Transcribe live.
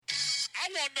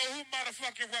want to know who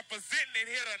motherfucking representing it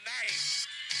here tonight.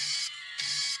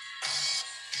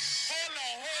 Hold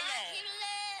on. I keep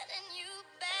letting you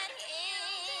back in.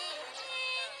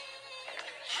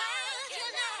 How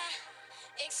can I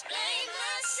explain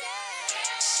myself?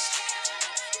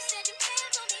 You said you care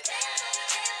for me,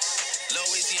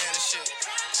 Louisiana shit.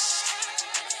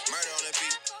 Murder on the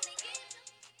beat.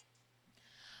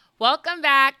 Welcome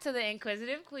back to the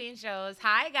Inquisitive Queen shows.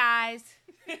 Hi, guys.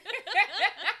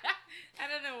 I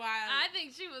don't know why. I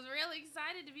think she was really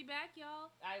excited to be back,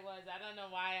 y'all. I don't know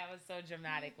why I was so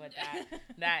dramatic with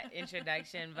that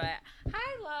introduction. But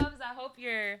hi, loves. I hope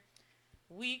your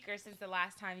week or since the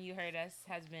last time you heard us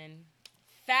has been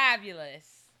fabulous.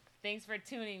 Thanks for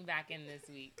tuning back in this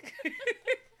week.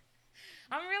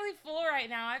 I'm really full right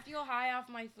now. I feel high off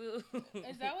my food.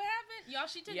 Is that what happened? Y'all,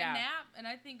 she took a nap, and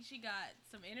I think she got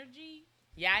some energy.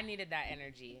 Yeah, I needed that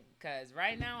energy because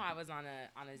right now I was on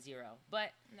a zero.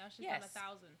 But now she's on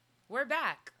 1,000. We're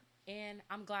back, and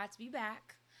I'm glad to be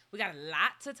back. We got a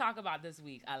lot to talk about this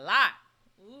week. A lot.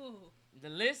 Ooh. The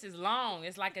list is long.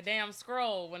 It's like a damn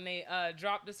scroll when they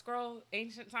dropped the scroll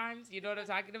ancient times. You know what I'm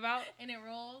talking about? And it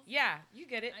rolls? Yeah, you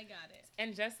get it. I got it.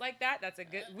 And just like that, that's a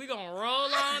good... We're going to roll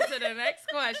on to the next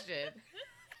question.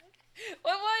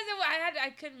 What was it? I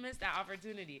couldn't miss that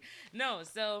opportunity. No,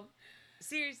 so...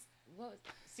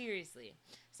 Seriously.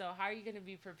 So how are you going to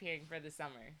be preparing for the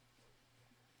summer?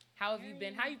 How have you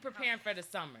been? How are you preparing for the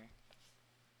summer?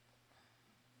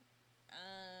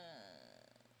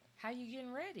 How you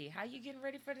getting ready? How you getting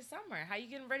ready for the summer? How you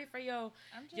getting ready for your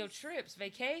trips,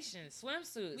 vacations,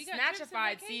 swimsuits,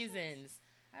 snatchified seasons?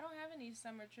 I don't have any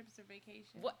summer trips or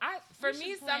vacations. Well, for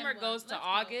me, summer goes to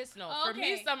August. No, for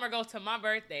me, summer goes to my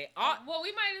birthday. Well,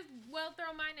 we might as well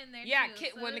throw mine in there,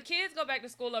 too. When the kids go back to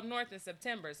school up north in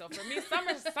September. So for me,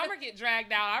 summer get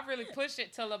dragged out. I really push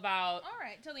it till about... All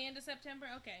right, till the end of September?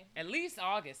 Okay. At least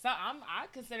August. So I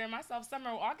consider myself summer.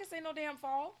 August ain't no damn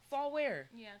fall. Fall where?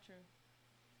 Yeah, true.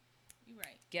 You're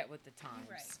right. Get with the times.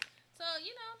 You're right. So,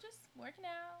 just working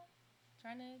out.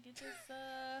 Trying to get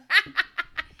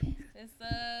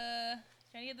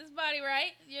trying to get this body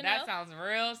right, That sounds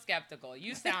real skeptical.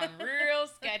 You sound real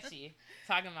sketchy.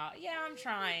 Talking about, I'm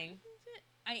trying.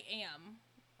 I am.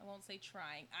 I won't say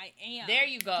trying. I am. There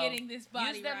you go. Getting this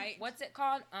body right. What's it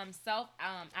called?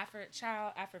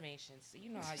 Child affirmations. So you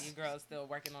know how you girls still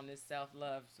working on this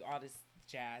self-love, all this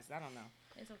jazz. I don't know.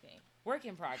 It's okay. Work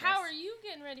in progress. How are you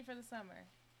getting ready for the summer?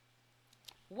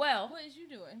 Well. What is you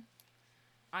doing?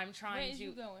 I'm trying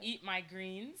to eat my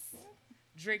greens,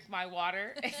 drink my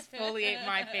water, exfoliate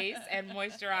my face, and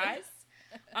moisturize.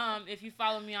 If you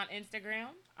follow me on Instagram,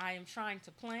 I am trying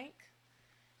to plank,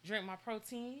 drink my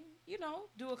protein,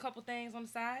 do a couple things on the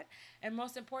side, and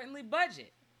most importantly,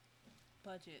 budget.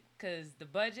 Budget. Because the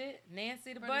budget,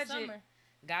 Nancy, the budget,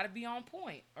 got to be on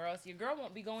point, or else your girl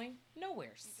won't be going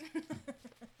nowheres.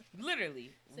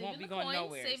 Literally, won't be going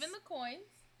nowhere. Saving the coins.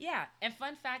 Yeah, and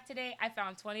fun fact today, I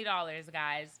found $20,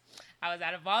 guys. I was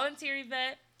at a volunteer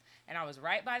event, and I was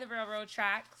right by the railroad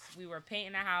tracks. We were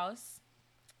painting a house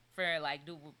for,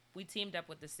 we teamed up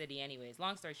with the city anyways,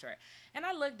 long story short. And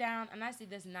I look down, and I see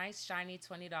this nice, shiny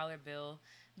 $20 bill,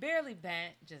 barely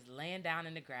bent, just laying down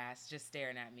in the grass, just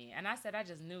staring at me. And I said, I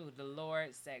just knew the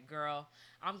Lord said, girl,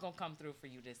 I'm going to come through for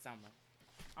you this summer.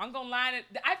 I'm going to line it.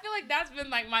 I feel like that's been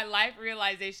my life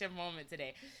realization moment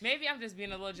today. Maybe I'm just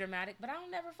being a little dramatic, but I don't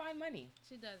never find money.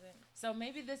 She doesn't. So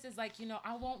maybe this is I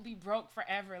won't be broke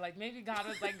forever. Maybe God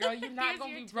was like, girl, you're not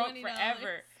going to be broke $20.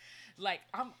 Forever.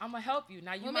 I'm going to help you.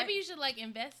 Now maybe you should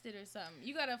invest it or something.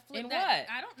 You got to flip in that.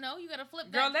 What? I don't know. You got to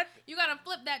flip girl, that. You got to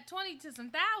flip that 20 to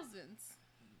some thousands.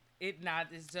 It's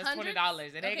just $100s?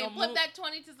 $20. It ain't going to flip that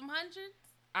 20 to some hundreds.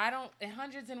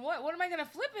 Hundreds and what? What am I going to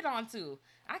flip it onto?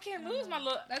 I can't lose my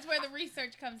look. That's where the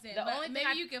research comes in.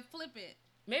 Maybe you can flip it.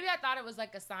 Maybe I thought it was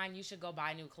a sign you should go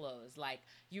buy new clothes.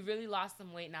 You really lost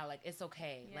some weight now. It's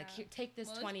okay. Yeah. Here, take this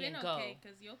 20 and go. Well, okay,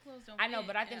 because your clothes don't I know, fit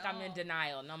but I think I'm in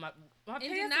denial. No, my pants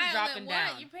is dropping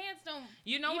down. Your pants don't.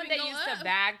 You know when they used to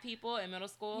bag people in middle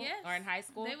school or in high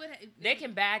school? They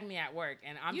can bag me at work,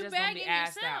 and I'm just going to be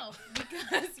assed out.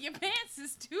 Because your pants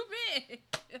is too big.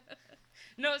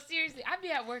 No, seriously, I'd be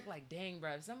at work dang,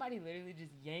 bro. If somebody literally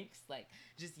just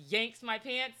yanks my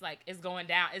pants, it's going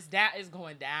down. It's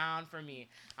going down for me.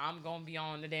 I'm going to be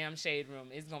on the damn shade room.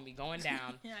 It's going to be going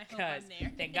down. Yeah, I hope I'm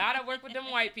there. Thank God I work with them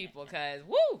white people, because,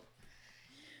 woo!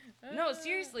 No,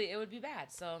 seriously, it would be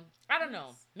bad. So, I don't know.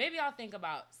 Maybe I'll think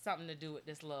about something to do with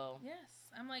this little... Yes.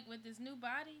 I'm with this new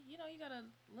body, you got to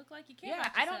look like you care about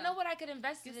yourself. I don't know what I could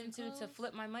invest it into to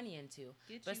flip my money into.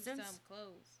 Get you some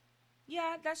clothes.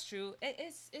 Yeah, that's true.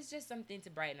 It's just something to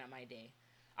brighten up my day.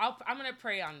 I'm gonna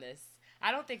pray on this.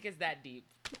 I don't think it's that deep.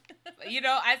 You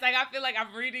know, I feel like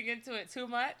I'm reading into it too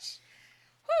much.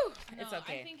 Whew, No, it's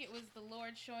okay. I think it was the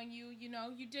Lord showing you,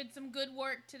 you did some good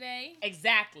work today.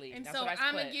 Exactly. And That's so what I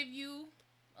I'm going put. to give you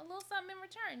a little something in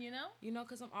return, You know,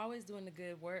 because I'm always doing the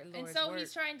good work, Lord's And so work.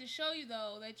 he's trying to show you,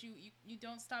 though, that you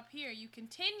don't stop here. You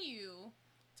continue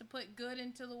to put good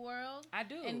into the world. I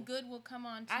do. And good will come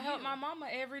on to I you. help my mama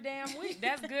every damn week.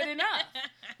 That's good enough.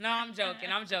 No, I'm joking.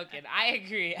 I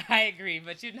agree.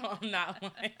 But you know I'm not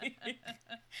one. I do.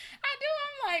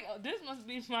 I'm like, oh, this must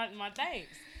be my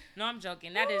thanks. No, I'm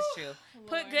joking. That is true.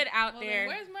 Put good out there.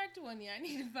 Then where's my 20? I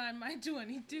need to find my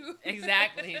 20 too.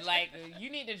 Exactly. Like, you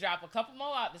need to drop a couple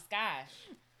more out the sky.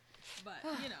 But,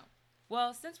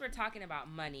 Well, since we're talking about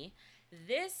money,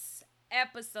 this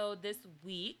episode this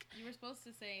week. You were supposed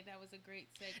to say that was a great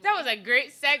segue. That was a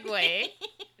great segue.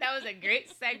 That was a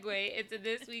great segue into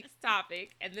this week's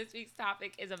topic. And this week's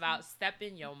topic is about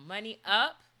stepping your money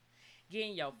up,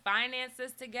 getting your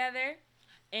finances together.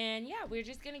 And yeah, we're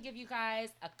just going to give you guys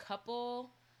a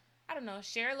couple,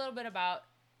 share a little bit about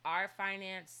our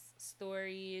finance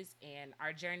stories and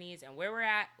our journeys and where we're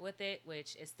at with it,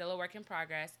 which is still a work in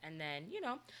progress. And then,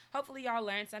 hopefully y'all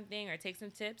learn something or take some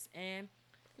tips and,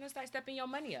 start stepping your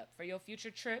money up for your future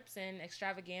trips and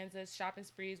extravaganzas, shopping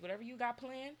sprees, whatever you got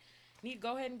planned. You need to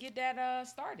go ahead and get that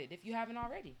started if you haven't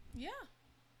already. Yeah.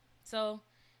 So,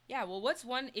 yeah, well, what's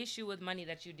one issue with money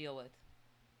that you deal with?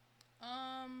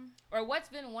 Or what's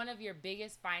been one of your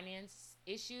biggest finance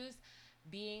issues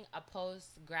being a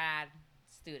post-grad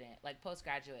student, like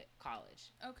postgraduate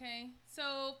college? Okay.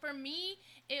 So, for me,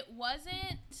 it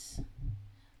wasn't...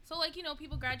 So,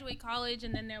 people graduate college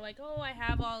and then they're like, oh, I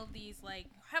have all of these,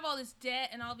 have all this debt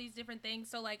and all these different things.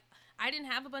 So, I didn't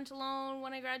have a bunch of loan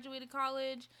when I graduated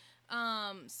college.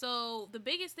 So, the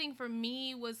biggest thing for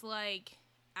me was,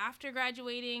 after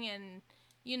graduating and,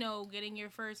 getting your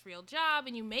first real job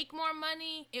and you make more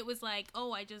money, it was like,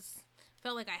 oh, I just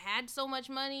felt like I had so much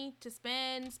money to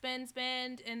spend.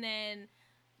 And then...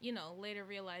 later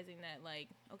realizing that,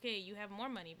 okay, you have more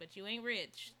money, but you ain't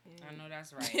rich. I know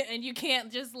that's right. And you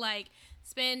can't just,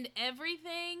 spend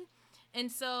everything.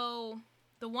 And so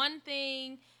the one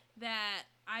thing that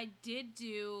I did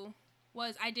do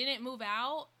was I didn't move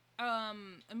out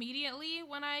immediately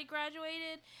when I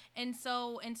graduated. And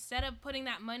so instead of putting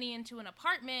that money into an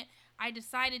apartment, I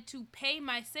decided to pay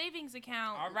my savings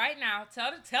account. All right, now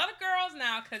tell the girls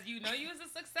now, because you was a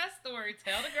success story.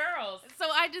 Tell the girls. So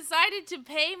I decided to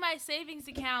pay my savings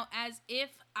account as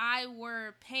if I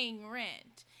were paying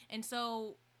rent. And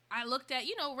so I looked at,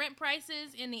 rent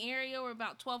prices in the area were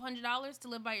about $1,200 to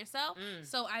live by yourself.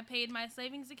 So I paid my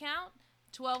savings account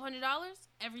 $1,200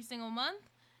 every single month.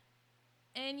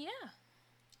 And yeah.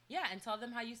 Yeah, and tell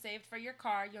them how you saved for your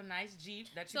car, your nice Jeep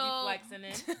that you be flexing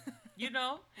in.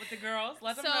 With the girls.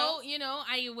 Let them know. So,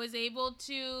 I was able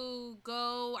to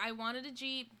go. I wanted a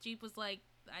Jeep. Jeep was I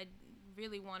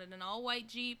really wanted an all-white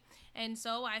Jeep. And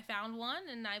so I found one,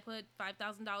 and I put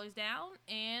 $5,000 down,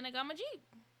 and I got my Jeep.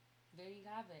 There you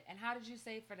have it. And how did you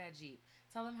save for that Jeep?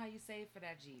 Tell them how you saved for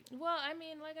that Jeep. Well,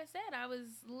 like I said, I was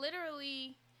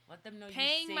literally let them know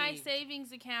paying my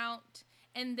savings account,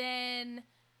 and then...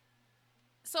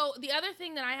 So the other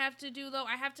thing that I have to do, though,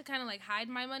 I have to kind of hide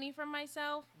my money from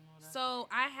myself. So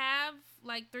I have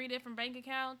 3 different bank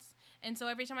accounts. And so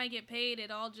every time I get paid, it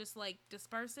all just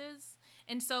disperses.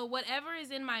 And so whatever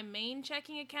is in my main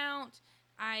checking account,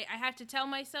 I have to tell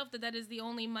myself that is the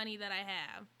only money that I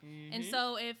have. Mm-hmm. And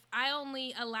so if I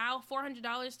only allow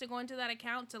 $400 to go into that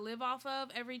account to live off of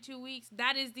every 2 weeks,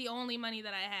 that is the only money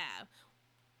that I have.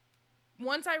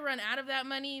 Once I run out of that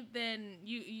money, then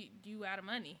you out of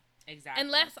money. Exactly.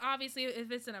 Unless, obviously,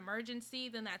 if it's an emergency,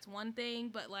 then that's one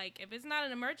thing. But, if it's not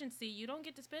an emergency, you don't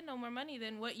get to spend no more money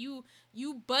than what you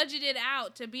budgeted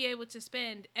out to be able to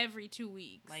spend every 2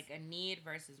 weeks. Like a need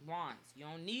versus wants. You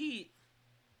don't need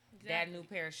that new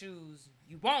pair of shoes.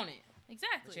 You want it.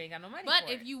 Exactly. But you ain't got no money But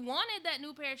for if you wanted that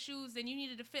new pair of shoes, then you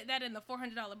needed to fit that in the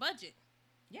 $400 budget.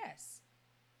 Yes.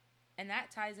 And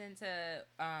that ties into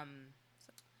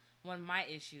one of my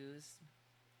issues.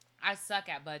 I suck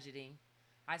at budgeting.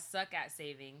 I suck at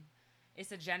saving.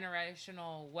 It's a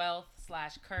generational wealth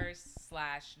 / curse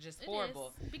 / just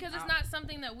horrible. Because it's not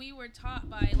something that we were taught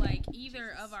by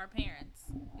either of our parents.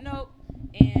 Nope.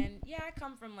 And yeah, I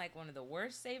come from one of the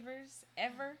worst savers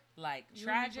ever.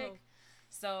 Tragic.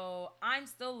 So I'm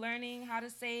still learning how to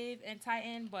save and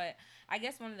tighten, but I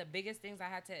guess one of the biggest things I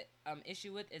had to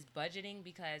issue with is budgeting,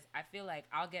 because I feel like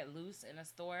I'll get loose in a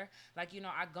store. Like, you know,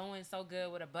 I go in so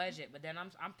good with a budget, but then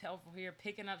I'm over here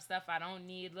picking up stuff I don't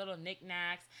need, little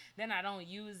knickknacks. Then I don't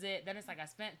use it. Then it's like I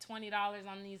spent $20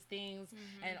 on these things,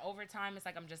 and over time it's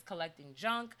like I'm just collecting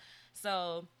junk.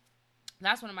 So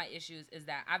that's one of my issues, is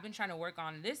that I've been trying to work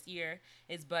on this year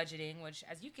is budgeting, which,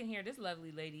 as you can hear, this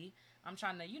lovely lady, I'm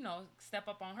trying to, you know, step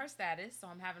up on her status. So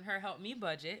I'm having her help me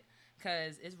budget,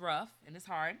 because it's rough and it's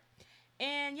hard.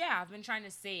 And yeah, I've been trying to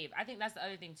save. I think that's the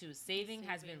other thing too. Saving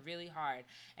has been really hard.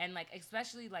 And like,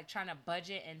 especially like trying to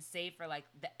budget and save for like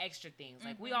the extra things.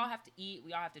 Like we all have to eat,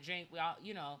 we all have to drink, we all,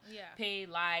 you know, pay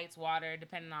lights, water,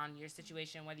 depending on your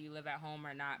situation, whether you live at home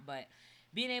or not. But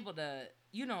being able to,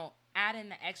 you know, add in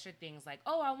the extra things like,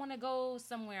 oh, I want to go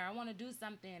somewhere, I want to do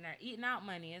something, or eating out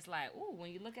money. It's like, ooh,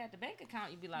 when you look at the bank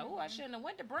account, you be like, ooh, I shouldn't have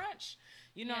went to brunch.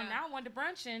 You know, now I went to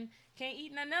brunch and can't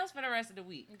eat nothing else for the rest of the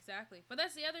week. Exactly. But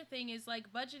that's the other thing is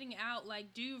like budgeting out.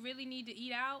 Like, do you really need to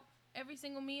eat out every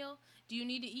single meal? Do you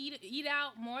need to eat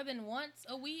out more than once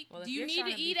a week? Well, do you need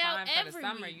to eat out every for the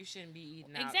summer, week? you shouldn't be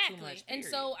eating out too much, And period.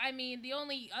 so, I mean, the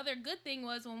only other good thing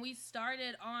was when we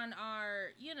started on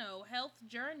our, you know, health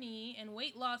journey and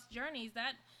weight loss journeys,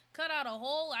 that cut out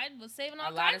I was saving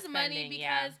all kinds of money,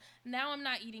 because now I'm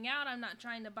not eating out. I'm not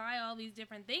trying to buy all these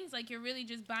different things. Like, you're really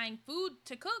just buying food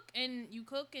to cook, and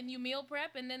you meal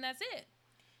prep, and then that's it.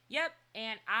 Yep.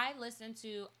 And I listened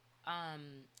to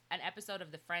an episode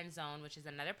of The Friend Zone, which is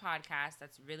another podcast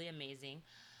that's really amazing.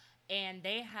 And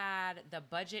they had the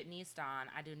Budgetnista on.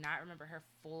 I do not remember her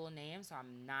full name, so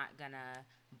I'm not going to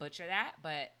butcher that.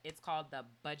 But it's called the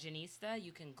Budgetnista.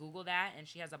 You can Google that. And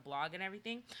she has a blog and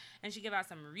everything. And she gave out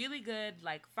some really good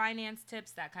like finance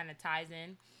tips that kind of ties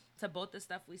in to both the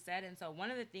stuff we said. And so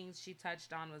one of the things she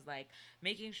touched on was like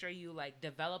making sure you like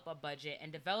develop a budget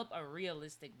and develop a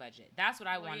realistic budget. That's what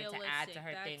I wanted to add to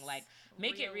her thing. Like,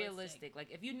 make it realistic. Like,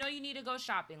 if you know you need to go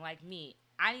shopping, like me,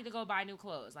 I need to go buy new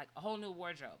clothes, like a whole new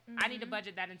wardrobe. I need to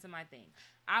budget that into my thing.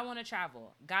 I want to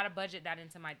travel. Got to budget that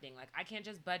into my thing. Like, I can't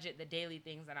just budget the daily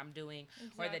things that I'm doing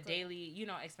or the daily, you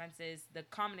know, expenses, the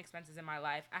common expenses in my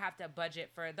life. I have to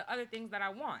budget for the other things that I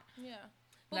want. Yeah.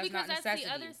 Well, because that's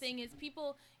the other thing is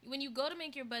people, when you go to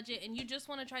make your budget and you just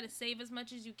want to try to save as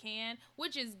much as you can,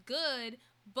 which is good,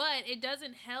 but it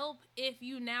doesn't help if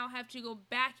you now have to go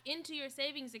back into your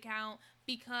savings account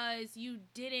because you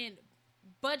didn't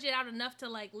budget out enough to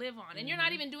like live on, and you're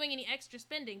not even doing any extra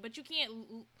spending, but you can't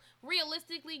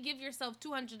realistically give yourself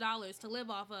 $200 to live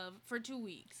off of for 2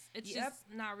 weeks. It's just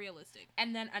not realistic.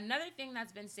 And then another thing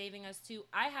that's been saving us too,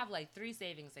 I have like 3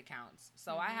 savings accounts.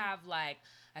 So I have like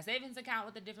a savings account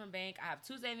with a different bank, I have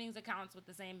 2 savings accounts with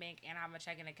the same bank, and I have a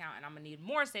checking account, and I'm gonna need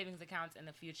more savings accounts in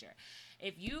the future.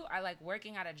 If you are like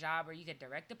working at a job where you get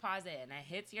direct deposit and it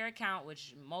hits your account,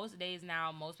 which most days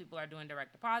now most people are doing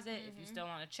direct deposit, if you still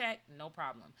on a check, no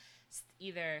problem.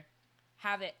 Either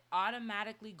have it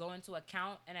automatically go into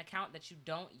an account that you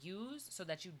don't use so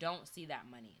that you don't see that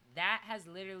money. That has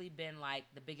literally been like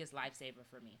the biggest lifesaver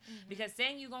for me. Because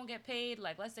saying you're going to get paid,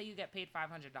 like let's say you get paid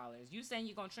 $500. You saying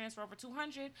you're going to transfer over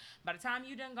 $200, by the time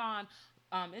you done gone,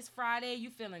 it's Friday, you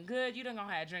feeling good, you done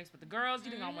gonna have drinks with the girls,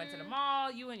 you done gonna went to the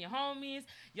mall, you and your homies,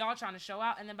 y'all trying to show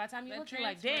out, and then by the time you look, you're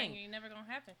like, dang, you're never gonna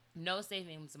happen. No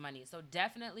savings money. So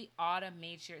definitely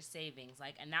automate your savings.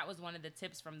 Like, and that was one of the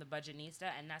tips from the Budgetnista,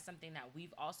 and that's something that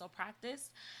we've also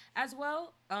practiced as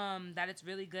well. That it's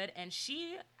really good. And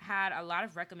she had a lot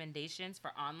of recommendations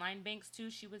for online banks too.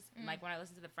 She was like, when I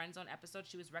listened to the Friend Zone episode,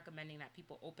 she was recommending that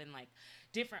people open like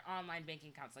different online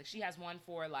banking accounts. Like, she has one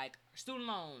for like student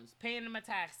loans, paying them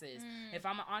my taxes. If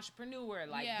I'm an entrepreneur,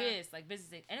 like this, like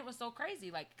business. And it was so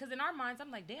crazy. Like, because in our minds,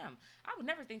 I'm like, damn, I would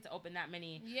never think to open that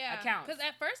many accounts. Because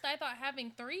at first I thought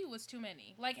having 3 was too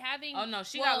many. Like having... Oh, no,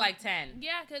 she got like 10.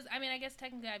 Yeah, because, I mean, I guess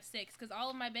technically I have 6. Because all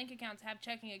of my bank accounts have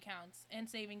checking accounts and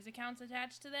savings accounts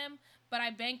attached to them. But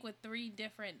I bank with 3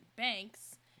 different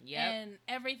banks. And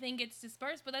everything gets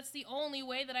dispersed. But that's the only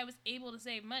way that I was able to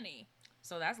save money.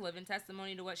 So that's living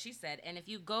testimony to what she said. And if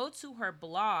you go to her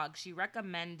blog, she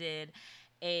recommended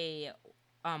a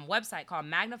website called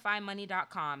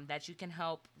magnifymoney.com that you can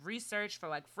help research for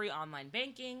like free online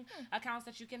banking accounts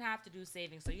that you can have to do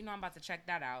savings. So, you know, I'm about to check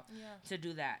that out to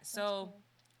do that. So cool.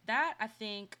 That, I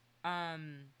think,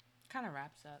 kind of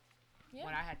wraps up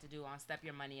what I had to do on Step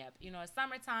Your Money Up. You know, it's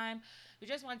summertime. We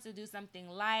just want to do something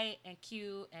light and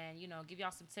cute and, you know, give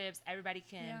y'all some tips. Everybody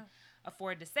can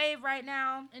afford to save right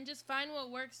now, and just find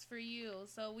what works for you.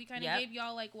 So we kind of gave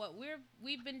y'all like what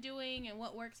we've been doing and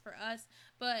what works for us,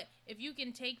 but if you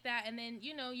can take that and then,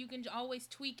 you know, you can always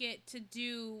tweak it to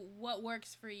do what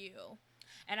works for you.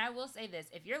 And I will say this,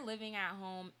 if you're living at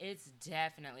home, it's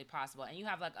definitely possible. And you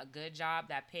have like a good job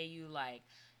that pay you like,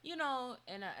 you know,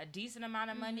 in a decent amount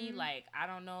of money, like, I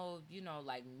don't know, you know,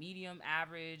 like medium,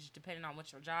 average, depending on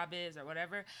what your job is or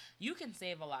whatever, you can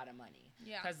save a lot of money.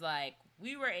 Yeah. Because, like,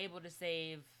 we were able to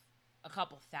save a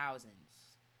couple thousands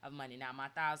of money. Now, my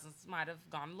thousands might have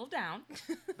gone a little down,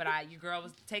 but your girl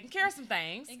was taking care of some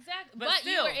things. Exactly. But But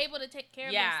still, you were able to take care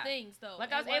of those things, though. Like,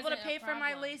 It I was able to wasn't a pay for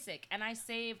my problem. LASIK, and I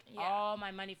saved Yeah. all my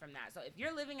money from that. So if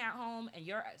you're living at home and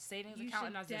your savings You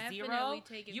account should is a zero, definitely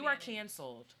take you are advantage.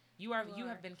 canceled. You You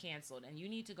have are. been canceled, and you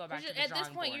need to go back to the At drawing this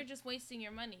point, board. you're just wasting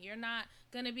your money. You're not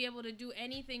going to be able to do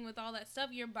anything with all that stuff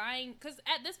you're buying. Because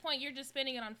at this point, you're just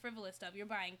spending it on frivolous stuff. You're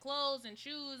buying clothes and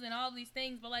shoes and all these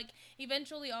things. But, like,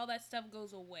 eventually all that stuff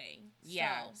goes away.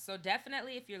 Yeah, So, so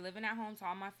definitely if you're living at home, to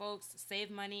all my folks,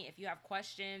 save money. If you have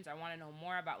questions or want to know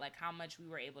more about like how much we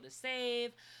were able to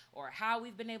save or how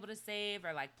we've been able to save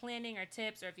or like planning or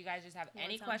tips, or if you guys just have you want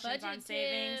any some questions on budget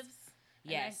savings. tips, a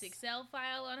Yes. nice Excel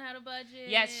file on how to budget.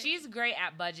 Yes, she's great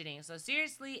at budgeting. So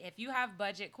seriously, if you have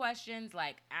budget questions,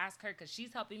 like ask her because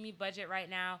she's helping me budget right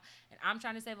now, and I'm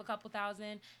trying to save a couple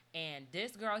thousand. And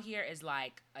this girl here is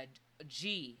like a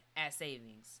G at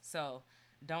savings. So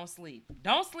don't sleep.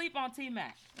 Don't sleep on T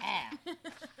Mac.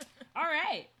 All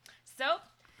right. So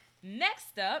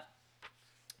next up,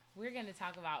 we're gonna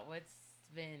talk about what's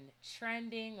been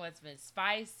trending, what's been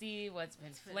spicy, what's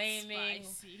been flaming,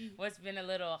 what's been a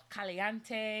little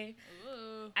caliente.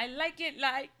 Ooh. I like it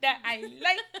like that. I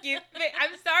like it.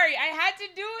 I'm sorry. I had to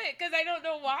do it because I don't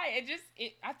know why.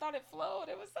 I thought it flowed.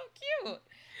 It was so cute.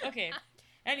 Okay.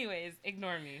 Anyways,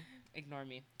 ignore me. Ignore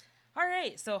me. All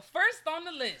right. So first on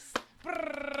the list.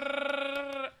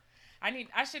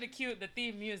 I should have cued the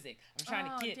theme music. I'm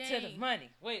trying to get to the dang. money.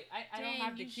 Wait, I don't Dang,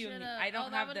 have the you cue. should've- I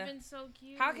don't that have would the. have been so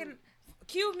cute. How can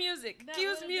cue music? That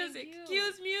Cues would've been music. cute.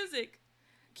 Cues music.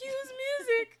 Cues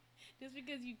music. Just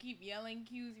because you keep yelling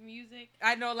cues music,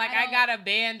 I know, like I I got a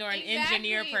band or an Exactly,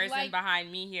 engineer person like,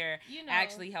 behind me here, you know,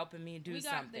 actually helping me do we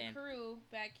got something. the crew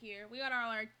back here. We got all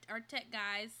our tech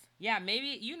guys. Yeah,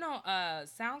 maybe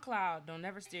SoundCloud don't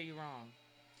never steer you wrong.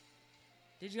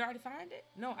 Did you already find it?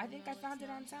 No, I think No, I found it's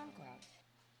it on not. SoundCloud.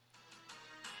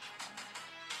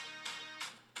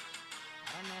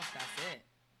 I don't know if that's it.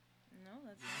 No,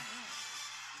 that's not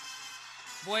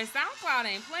Boy, SoundCloud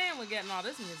ain't playing with getting all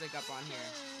this music up on it. here.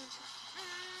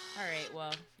 All right,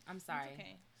 well, I'm sorry. It's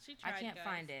okay. She I tried, can't guys.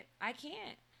 find it. I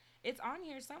can't. It's on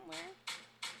here somewhere.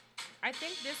 I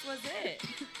think this was it.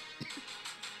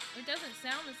 It doesn't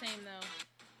sound the same though.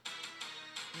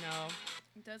 No.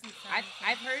 It doesn't sound.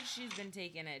 I've heard she's been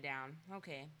taking it down.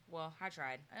 Okay, well, I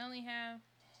tried. I only have.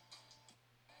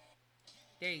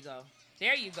 There you go.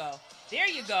 There you go. There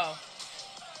you go.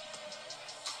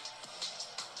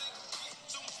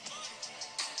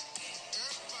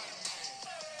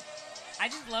 I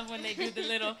just love when they do the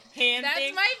little hand That's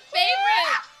thing. my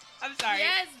favorite. I'm sorry.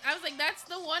 Yes, I was like, that's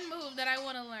the one move that I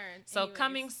want to learn. So Anyways.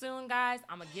 coming soon, guys.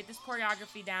 I'm gonna get this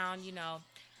choreography down. You know,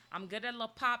 I'm good at a little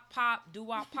pop,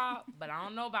 doo-wop pop, but I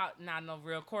don't know about not no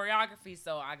real choreography.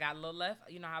 So I got a little left.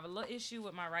 You know, I have a little issue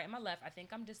with my right and my left. I think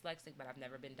I'm dyslexic, but I've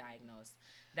never been diagnosed.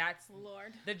 That's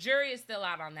Lord. the jury is still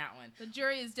out on that one. The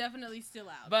jury is definitely still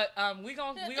out. But we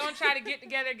gonna try to get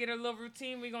together, get a little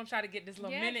routine. We gonna try to get this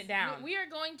little Yes, minute down. We are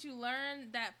going to learn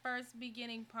that first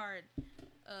beginning part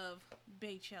of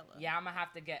Baychella. Yeah, I'm gonna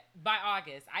have to get by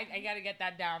August. I gotta get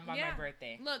that down by my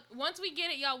birthday. Look, once we get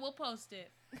it, y'all, we'll post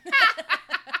it.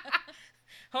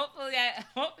 Hopefully,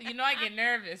 I get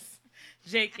nervous.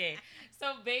 JK.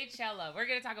 So Baychella, we're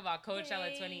gonna talk about Coachella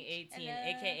 2018,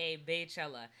 aka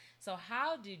Baychella. So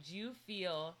how did you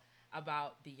feel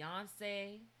about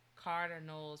Beyonce Carter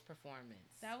Knowles'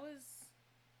 performance? That was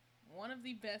one of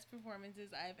the best performances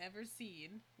I've ever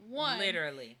seen. One.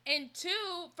 Literally. And two,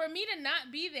 for me to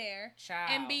not be there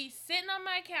Child. and be sitting on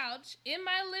my couch in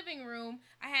my living room,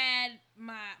 I had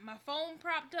my phone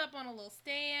propped up on a little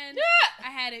stand. I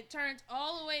had it turned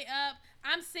all the way up.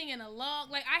 I'm singing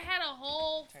along. Like, I had a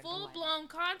whole Turn the light full-blown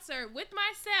concert with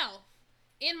myself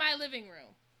in my living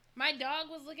room. My dog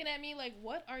was looking at me like,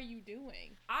 what are you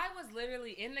doing? I was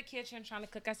literally in the kitchen trying to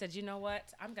cook. I said, you know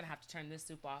what? I'm gonna have to turn this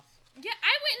soup off. Yeah,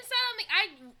 I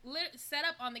went and sat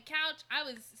up on the couch. I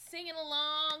was singing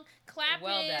along, clapping.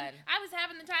 Well done. I was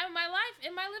having the time of my life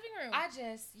in my living room. I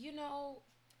just,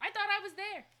 I thought I was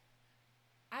there.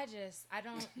 I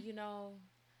don't,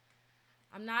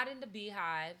 I'm not in the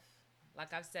Beehive.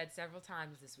 Like I've said several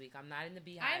times this week, I'm not in the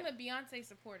Beehive. I'm a Beyonce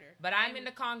supporter. But I'm in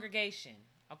the congregation,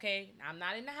 okay? I'm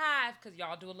not in the hive because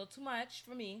y'all do a little too much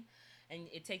for me. and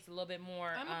it takes a little bit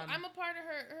more. I'm a part of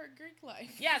her Greek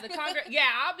life. Yeah, yeah,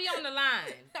 I'll be on the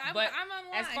line. I'm on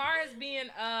the line. As far as being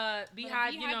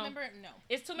Beehive, you know, member, no.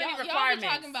 it's too many Y'all requirements. be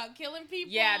talking about killing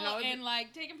people, and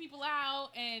like taking people out,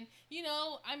 and you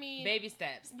know, I mean, baby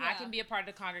steps. Yeah. I can be a part of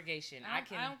the congregation. I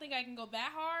don't think I can go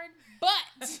that hard, but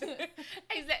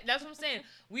exactly. That's what I'm saying.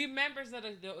 We members of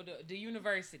the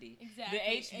university, exactly,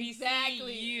 the HBCU.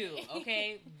 Exactly.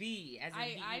 Okay, B as in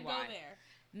B-E-Y. I go there.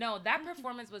 No, that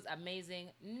performance was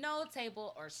amazing. No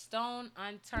table or stone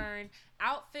unturned.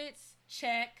 Outfits,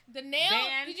 check. The nail.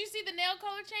 Band. Did you see the nail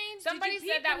color change? Somebody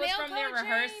said that was from their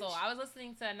rehearsal. Change? I was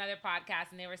listening to another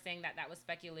podcast and they were saying that was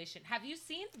speculation. Have you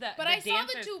seen the But the I saw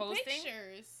the dancers two posting?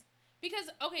 pictures. Because,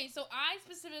 okay, so I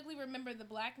specifically remember the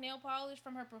black nail polish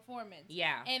from her performance.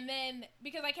 Yeah. And then,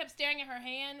 because I kept staring at her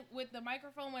hand with the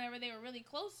microphone whenever they were really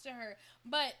close to her.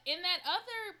 But in that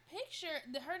other picture,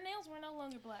 her nails were no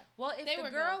longer black. Well, if the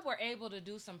girl were able to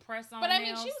do some press-on But I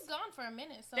nails, mean, she was gone for a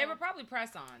minute, so. they were probably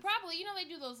press-ons. Probably. You know, they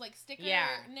do those, like, sticker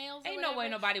nails or Ain't whatever. no way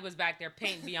nobody was back there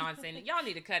painting Beyonce. Y'all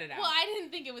need to cut it out. Well, I didn't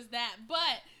think it was that, but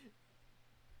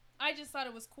I just thought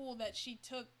it was cool that she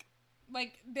took...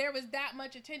 Like, there was that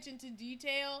much attention to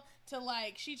detail to,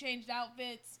 like, she changed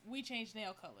outfits, we changed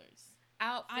nail colors.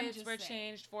 Outfits were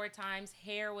changed 4 times.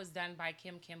 Hair was done by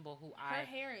Kim Kimble, who her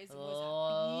hair was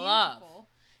love. beautiful.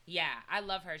 Yeah, I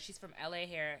love her. She's from LA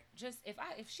Hair. Just, if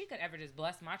she could ever just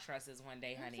bless my tresses one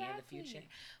day, honey, in the future.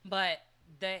 But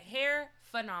the hair,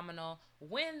 phenomenal.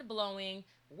 Wind blowing.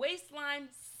 Waistline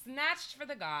snatched for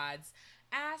the gods.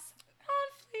 Ass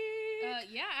on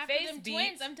fleek. Yeah, after Face them beats.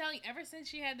 twins, I'm telling you, ever since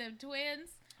she had them twins,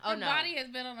 her body has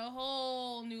been on a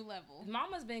whole new level.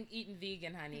 Mama's been eating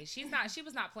vegan, honey. She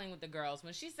was not playing with the girls.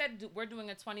 When she said we're doing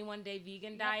a 21-day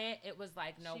vegan diet, it was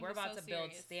like, no, we're about to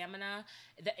build stamina,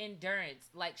 the endurance.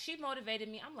 Like, she motivated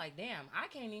me. I'm like, damn, I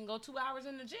can't even go 2 hours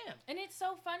in the gym. And it's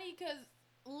so funny because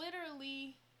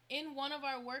literally in one of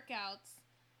our workouts,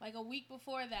 like a week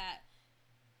before that,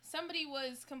 somebody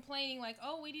was complaining like,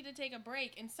 oh, we need to take a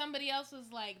break. And somebody else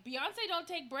was like, Beyonce don't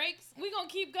take breaks. We gonna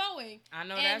keep going. I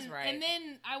know that's right. And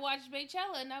then I watched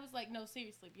Beychella and I was like, no,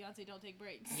 seriously, Beyonce don't take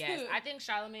breaks. Yes, I think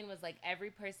Charlamagne was like,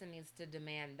 every person needs to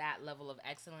demand that level of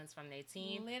excellence from their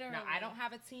team. Literally. Now, I don't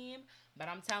have a team, but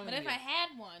I'm telling you. But if I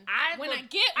had one,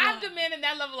 I'm demanding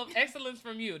that level of excellence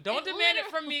from you. Don't demand it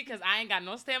from me because I ain't got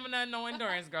no stamina and no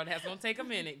endurance, girl. That's gonna take a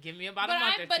minute. Give me about a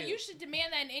month or two. But you should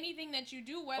demand that in anything that you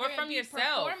do, whether or from it be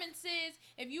yourself. Performances,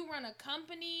 if you run a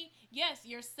company, yes,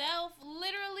 yourself,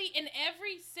 literally in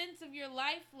every sense of your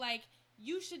life, like,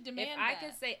 you should demand that. If I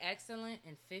could say excellent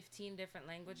in 15 different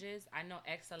languages, I know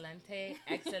excelente,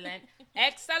 excellent,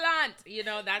 excellent. You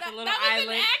know, that's a little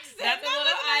island. That's a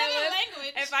little island.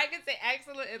 Language. If I could say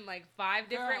excellent in like 5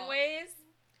 different ways,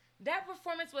 that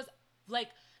performance was like,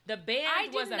 the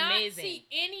band was amazing. I did not see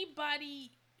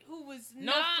anybody who was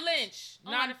no flinch,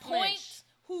 not a flinch.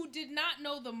 Who did not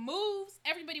know the moves.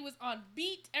 Everybody was on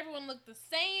beat. Everyone looked the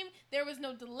same. There was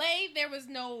no delay. There was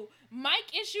no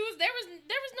mic issues. There was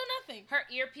no nothing. Her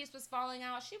earpiece was falling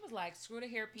out. She was like, screw the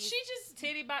hairpiece. She just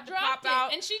titty about to pop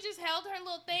out. And she just held her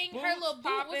little thing. Boots her little boot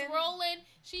popping. was rolling.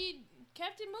 She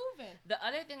kept it moving. The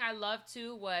other thing I loved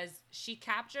too was she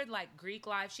captured like Greek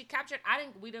life. She captured.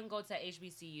 We didn't go to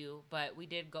HBCU, but we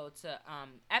did go to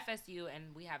FSU,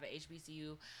 and we have an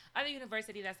HBCU, other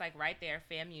university that's like right there,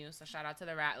 FAMU. So shout out to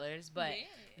the Rattlers. But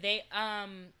they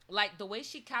like the way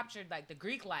she captured like the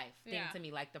Greek life thing to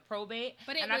me, like the probate.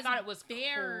 But I thought it was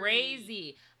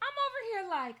crazy. I'm over here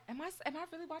like, am I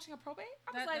really watching a probate?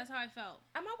 That's how I felt.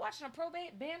 Am I watching a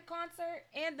probate band concert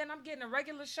and then I'm getting a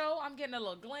regular show? I'm getting a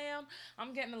little glam.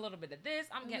 I'm getting a little bit of this.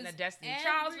 I'm getting a Destiny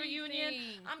Child's reunion.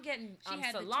 I'm getting she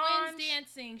had Solange. The twins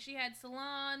dancing. She had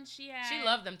Solange. She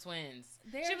loved them twins.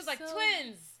 She was like,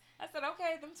 twins. I said,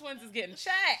 okay, them twins is getting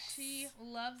checks. She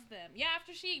loves them. Yeah,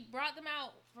 after she brought them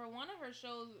out for one of her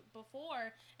shows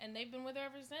before, and they've been with her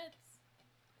ever since.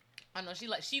 I know,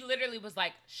 she literally was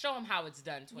like, show them how it's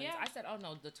done, twins. Yeah. I said, oh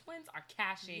no, the twins are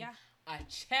cashing a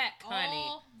check, honey.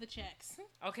 All the checks.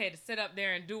 Okay, to sit up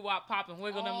there and do wop pop and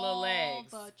wiggle them little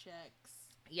legs. All the checks.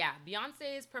 Yeah,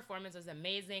 Beyonce's performance was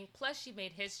amazing. Plus, she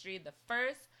made history, the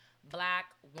first Black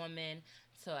woman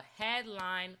to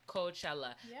headline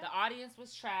Coachella. Yep. The audience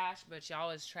was trash, but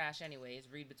y'all is trash anyways.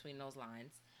 Read between those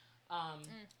lines.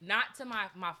 Not to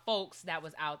my folks that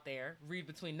was out there, read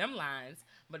between them lines,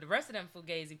 but the rest of them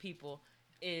Fugazi people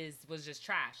was just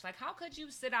trash. Like, how could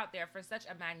you sit out there for such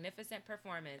a magnificent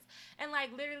performance and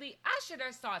like literally, I should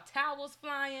have saw towels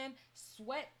flying,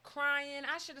 sweat crying.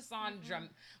 I should have saw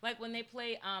like when they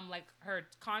play like her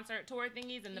concert tour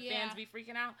thingies and the fans be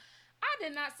freaking out. I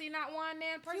did not see not one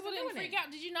damn person People didn't doing freak it.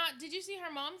 out. Did you not? Did you see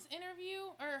her mom's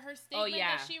interview or her statement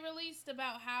yeah. that she released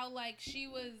about how like she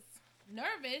was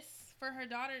nervous for her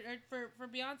daughter or for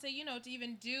Beyonce, you know, to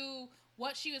even do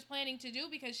what she was planning to do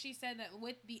because she said that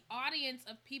with the audience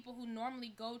of people who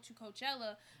normally go to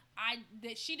Coachella,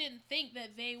 that she didn't think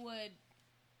that they would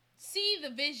see the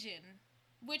vision,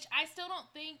 which I still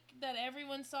don't think that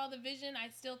everyone saw the vision. I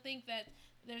still think that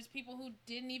there's people who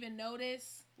didn't even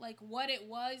notice like what it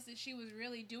was that she was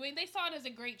really doing. They saw it as a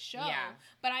great show,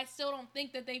 but I still don't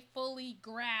think that they fully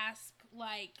grasp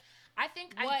like I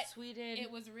think what I tweeted it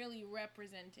was really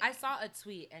representing. I saw a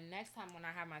tweet, and next time when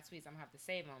I have my tweets, I'm gonna have to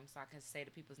save them so I can say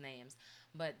the people's names.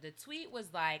 But the tweet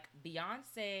was like,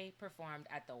 Beyonce performed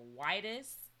at the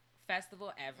whitest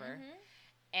festival ever.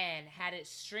 And had it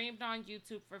streamed on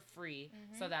YouTube for free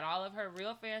so that all of her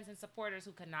real fans and supporters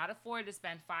who could not afford to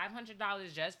spend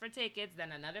 $500 just for tickets,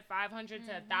 then another $500 to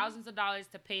thousands of dollars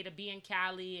to pay to be in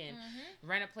Cali and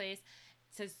rent a place.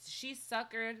 She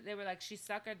suckered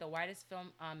the whitest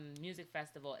film music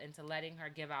festival into letting her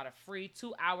give out a free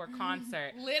 2-hour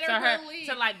concert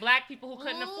to like black people who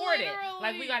couldn't afford it.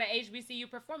 Like we got an HBCU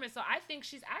performance. So I think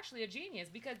she's actually a genius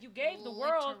because you gave the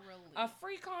world a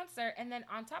free concert, and then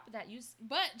on top of that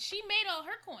But she made all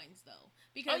her coins though.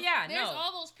 Because there's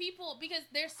all those people, because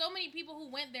there's so many people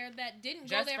who went there that didn't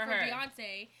go there for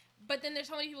Beyonce. But then there's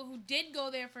so many people who did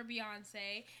go there for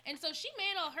Beyonce. And so she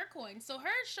made all her coins. So her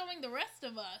showing the rest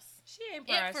of us she ain't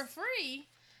it for free.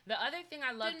 The other thing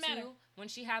I love too, when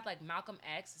she had like Malcolm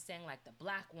X saying like the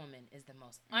black woman is the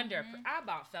most I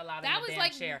about fell out of the damn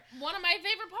chair. That was like one of my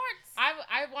favorite parts.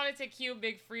 I wanted to cue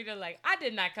Big Frida like, I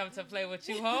did not come to play with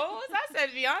you hoes. I said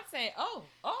Beyonce. Oh.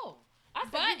 I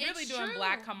said you really doing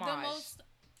black homage. The most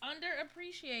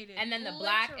underappreciated. And then the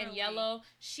black and yellow,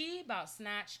 she about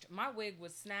snatched. My wig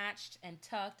was snatched and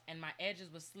tucked, and my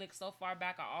edges was slicked so far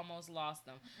back I almost lost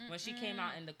them. When she came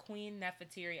out in the Queen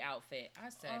Nefertiti outfit, I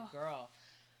said, girl,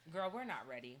 we're not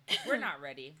ready. We're not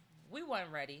ready. We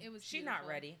weren't ready. It was she beautiful. Not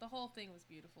ready. The whole thing was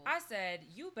beautiful. I said,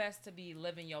 you best to be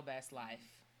living your best life.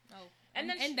 Oh, and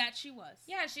then that she was.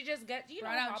 Yeah, she just got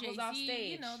brought out hobbles Jay-Z, off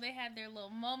stage. You know, they had their little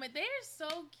moment. They're so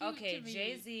cute. Okay, to me.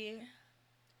 Jay-Z.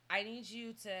 I need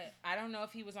you to, I don't know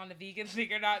if he was on the vegan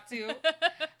thing or not too.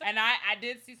 And I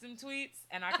did see some tweets,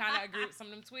 and I kind of agree with some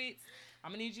of them tweets.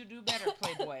 I'm going to need you to do better,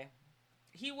 Playboy.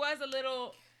 He looked a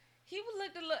little,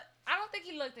 I don't think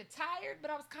he looked tired,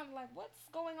 but I was kind of like, what's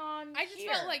going on I just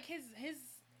felt like his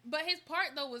part,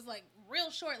 though, was, like, real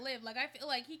short-lived. Like, I feel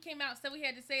like he came out, said what he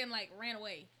had to say, and, like, ran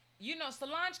away. You know,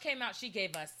 Solange came out, she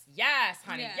gave us, yes,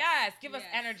 honey, yes, give us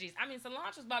energies. I mean,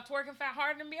 Solange was about twerking fat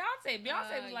harder than Beyonce.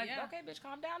 Beyonce was like, okay, bitch,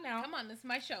 calm down now. Come on, this is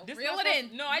my show. This Reel it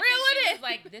in. No, I think she was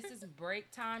like, this is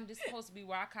break time. This is supposed to be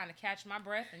where I kind of catch my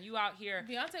breath, and you out here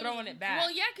throwing it back.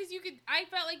 Well, yeah, because I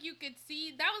felt like you could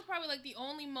see, that was probably like the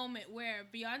only moment where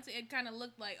Beyonce, it kind of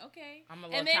looked like, okay. I'm a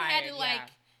little and then tired, had to like,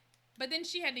 but then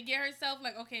she had to get herself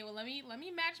like, okay, well, let me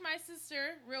match my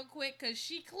sister real quick because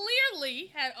she clearly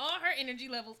had all her energy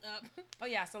levels up. Oh,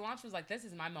 yeah. Solange was like, this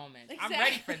is my moment. Exactly. I'm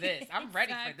ready for this. I'm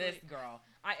ready for this, girl.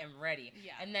 I am ready.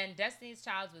 Yeah. And then Destiny's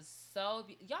Child was so...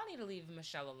 Y'all need to leave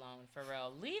Michelle alone, for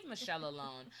real. Leave Michelle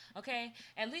alone, okay?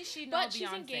 At least she knows Beyonce. But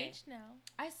she's engaged now.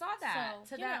 I saw that.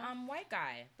 So, to that white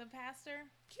guy. The pastor.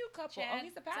 Cute couple. Chad, oh,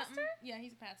 he's the pastor? something. Yeah,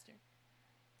 he's a pastor.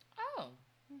 Oh.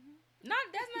 There's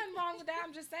nothing wrong with that.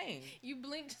 I'm just saying. You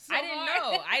blinked so I didn't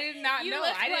hard. know. I did not know.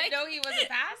 I didn't like... know he was a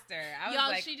pastor. I was Y'all,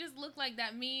 like, she just looked like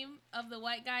that meme of the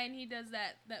white guy and he does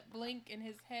that blink and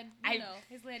his head,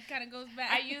 his head kind of goes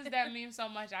back. I use that meme so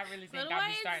much. I really think I'll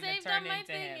be starting to turn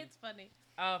into him. It's funny.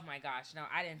 Oh my gosh. No,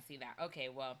 I didn't see that. Okay,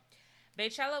 well,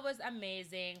 Beychella was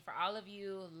amazing. For all of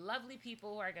you lovely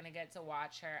people who are going to get to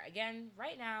watch her. Again,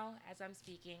 right now, as I'm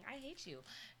speaking, I hate you.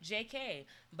 JK.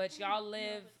 But y'all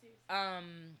live,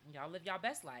 y'all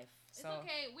best life. So. It's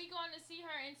okay. We going to see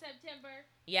her in September.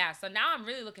 Yeah, so now I'm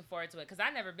really looking forward to it because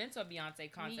I've never been to a Beyonce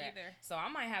concert. Me either. So I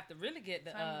might have to really get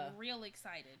the. I'm real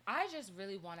excited. I just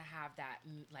really want to have that,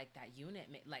 like that unit,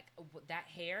 like that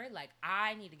hair. Like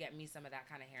I need to get me some of that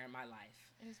kind of hair in my life.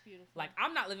 It was beautiful. Like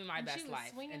I'm not living my best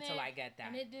life until I get that.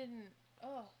 And it didn't.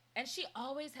 Oh. And she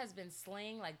always has been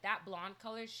slaying, like that blonde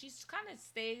color. She's kind of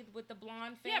stayed with the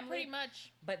blonde family. Yeah, pretty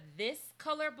much. But this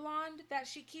color blonde that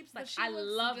she keeps, like, I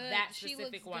love good. that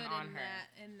specific one on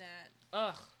her. In that.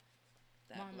 Ugh.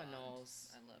 That Mama blonde. knows.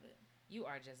 I love it. You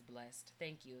are just blessed.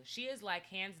 Thank you. She is, like,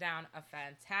 hands down a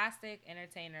fantastic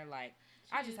entertainer. Like,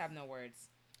 I just have no words.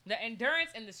 The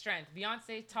endurance and the strength.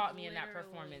 Beyonce taught me in that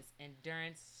performance.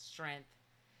 Endurance, strength.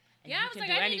 and Yeah, you I was can like,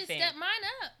 do I anything. need to step mine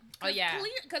up. Oh, yeah.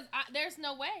 Because there's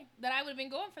no way that I would have been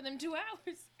going for them 2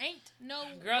 hours. Ain't no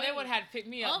Girl, way. they would have picked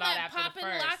me up all about that after the popping,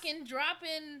 first. locking,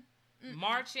 dropping.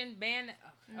 Marching, band.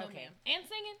 No, Okay. ma'am. And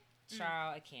singing.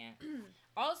 Child, I can't.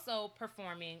 Also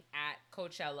performing at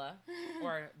Coachella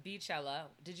or Beachella.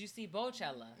 Did you see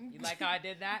Bochella? You like how I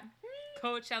did that?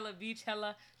 Coachella,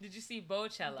 Beachella. Did you see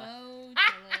Bochella? Bochella.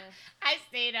 I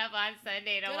stayed up on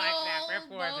Sunday to Good watch that old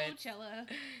performance. Bochella.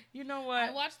 You know I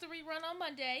what? watched the rerun on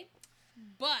Monday,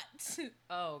 but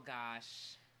Oh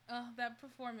gosh. that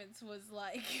performance was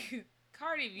like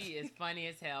Cardi B is funny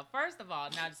as hell. First of all,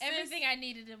 now everything I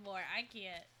needed and more. I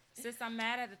can't. Sis, I'm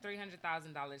mad at the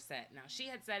 $300,000 set. Now, she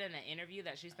had said in an interview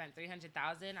that she spent $300,000.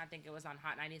 I think it was on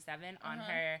Hot 97 on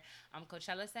her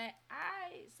Coachella set.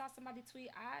 I saw somebody tweet,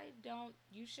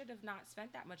 you should have not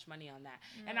spent that much money on that.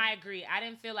 And I agree. I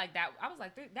didn't feel like that. I was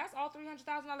like, that's all $300,000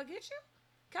 get you?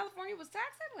 California was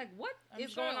taxing? Like, what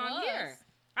is sure going it on was. here?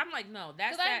 I'm like, no,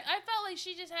 that's Because that. I felt like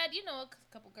she just had, a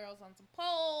couple girls on some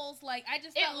poles. Like, I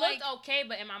just It felt looked like... okay,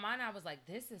 but in my mind, I was like,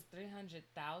 this is $300,000.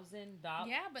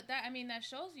 Yeah, but that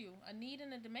shows you a need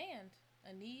and a demand.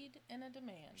 A need and a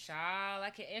demand.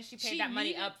 Child, and she paid that money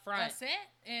needed up front. a set,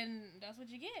 and that's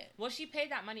what you get. Well, she paid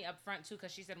that money up front, too,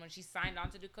 because she said when she signed on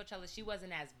to do Coachella, she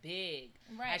wasn't as big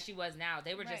Right. as she was now.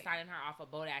 They were just Right. signing her off of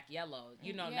Bodak Yellow,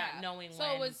 not knowing so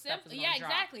when it was stuff was simple. going to Yeah,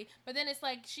 drop. exactly. But then it's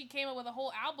like she came up with a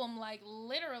whole album, like,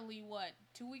 literally,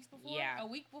 2 weeks before? Yeah. A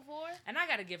week before? And I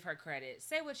got to give her credit.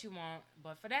 Say what you want,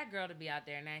 but for that girl to be out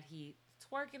there in that heat,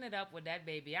 twerking it up with that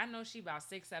baby, I know she about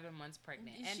 6-7 months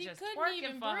pregnant, and She just couldn't twerking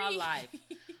even for her breathe. life.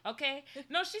 Okay?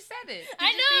 No, she said it. Did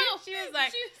I you know. see it? She was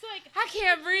like, like, I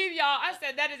can't breathe, y'all. I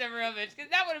said, that is a real bitch, because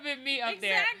that would have been me up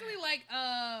there. exactly, like,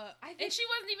 and she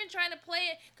wasn't even trying to play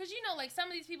it, because, like, some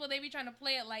of these people, they be trying to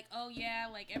play it like, oh, yeah,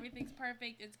 like, everything's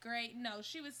perfect, it's great. No,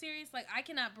 she was serious, like, I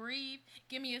cannot breathe,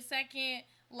 give me a second,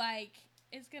 like,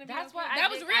 it's gonna be That's okay. why that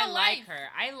was real I life. like her.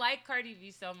 I like Cardi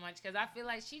B so much because I feel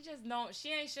like she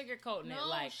ain't sugarcoating it. No,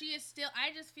 Like, she is still,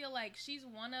 I just feel like she's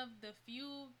one of the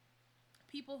few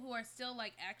people who are still,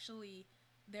 like, actually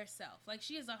their self. Like,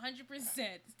 she is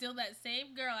 100% still that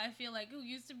same girl, I feel like, who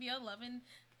used to be a loving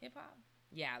hip-hop.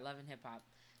 yeah, loving hip hop.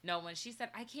 No, when she said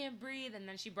I can't breathe, and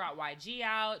then she brought YG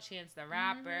out, Chance the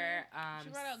Rapper, She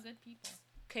brought out good people.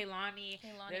 Kaylani.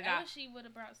 Kaylani. I wish she would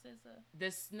have brought SZA.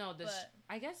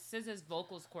 I guess SZA's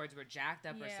vocals cords were jacked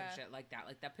up or Yeah. some shit like that.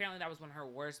 Like, apparently that was one of her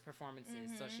worst performances.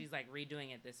 So she's like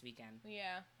redoing it this weekend.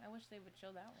 Yeah, I wish they would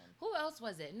show that one. Who else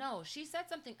was it? No, she said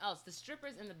something else. The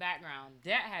strippers in the background.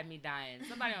 That had me dying.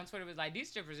 Somebody on Twitter was like, these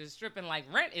strippers are stripping like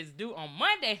rent is due on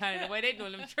Monday, honey. The way they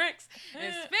doing them tricks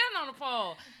and spin on the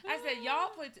pole. I said,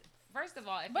 y'all put... First of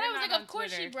all, if But you're I was not like, on of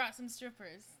course Twitter, she brought some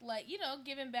strippers. Like,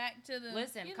 giving back to the...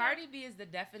 listen, Cardi B is the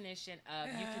definition of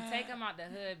you can take them out the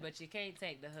hood, but you can't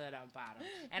take the hood on bottom.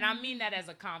 And I mean that as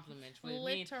a compliment.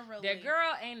 Literally. The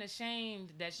girl ain't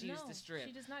ashamed that she used No, to strip.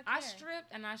 she does not care. I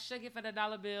stripped and I shook it for the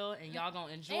dollar bill, and y'all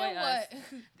gonna enjoy And us. what?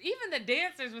 Even the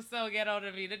dancers was so ghetto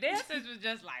to me. The dancers was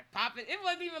just like popping. It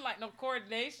wasn't even like no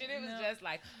coordination. It was No. just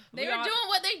like They were doing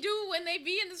what they do when they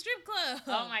be in the strip club.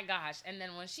 Oh my gosh! And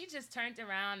then when she just turned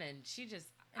around and she just.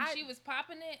 And she was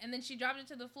popping it, and then she dropped it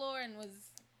to the floor and was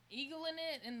eagling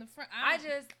it in the front. I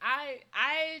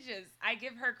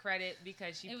give her credit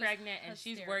because she's pregnant and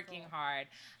she's working hard.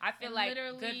 I feel like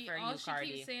good for you, all Cardi.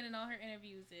 she keeps saying in all her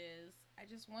interviews is, I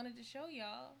just wanted to show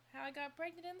y'all how I got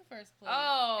pregnant in the first place.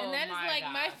 Oh, and that is like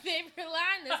my gosh. favorite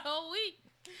line this whole week.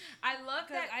 I love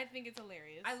that. I think it's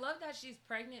hilarious. I love that she's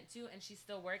pregnant too and she's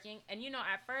still working. And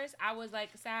at first I was like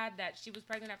sad that she was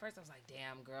pregnant at first. I was like,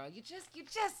 damn girl, you just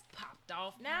popped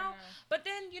off now. But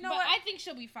then but what? I think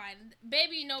she'll be fine.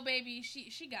 Baby, no baby,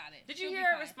 she got it. Did you hear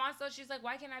her response though? She's like,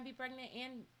 why can't I be pregnant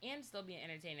and still be an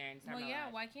entertainer and start my life?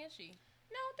 Why can't she?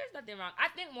 No, there's nothing wrong. I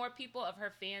think more people of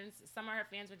her fans, some of her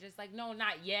fans were just like, no,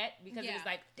 not yet. Because it was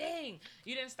like, dang,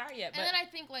 you didn't start yet. And then I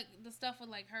think like the stuff with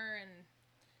like her and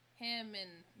him and,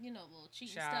 little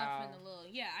cheating stuff and the little,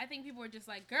 I think people were just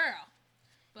like, girl.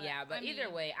 But, but either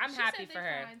way, I'm happy for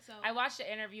her. Fine, so I watched an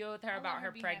interview with her about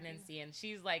her pregnancy, and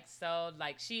she's like so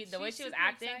like the way she was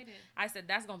acting. Excited. I said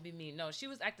that's gonna be me. No, she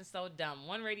was acting so dumb.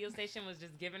 One radio station was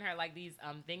just giving her like these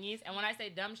thingies, and when I say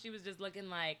dumb, she was just looking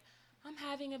like I'm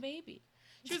having a baby.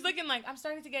 She was looking like I'm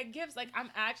starting to get gifts. Like I'm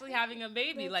actually having a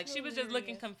baby. That's like she was just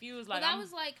looking hilarious. confused. Well, Like that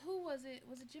was like, who was it?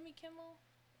 Was it Jimmy Kimmel?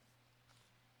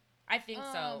 I think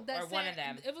so, or one of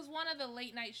them. It was one of the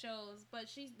late night shows, but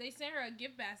they sent her a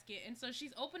gift basket, and so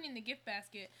she's opening the gift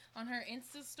basket on her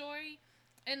Insta story,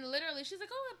 and literally she's like,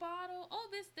 "Oh, a bottle, oh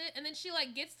this," and then she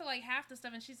like gets to like half the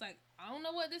stuff, and she's like, "I don't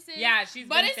know what this is." Yeah, she's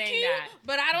but been it's saying cute, that.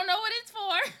 but I don't know what it's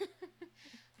for.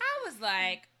 I was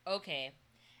like, okay.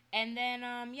 And then,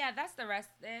 yeah, that's the rest.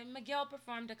 And Miguel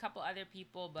performed, a couple other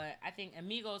people, but I think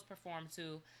Amigos performed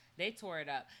too. They tore it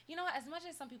up. You know what? As much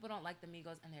as some people don't like the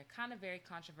Migos and they're kind of very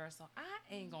controversial,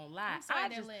 I ain't gonna lie. I'm sorry, I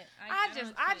they're just, lit.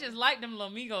 I just like them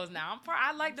little Migos now.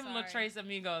 I like I'm them little sorry. Trace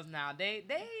Amigos now. They,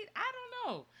 I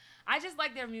don't know. I just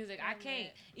like their music. I They're can't.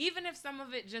 lit. Even if some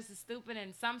of it just is stupid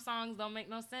and some songs don't make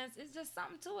no sense, it's just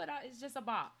something to it. It's just a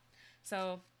bop.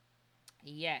 So,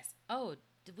 yes. Oh,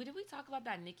 did we talk about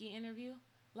that Nicki interview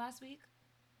last week?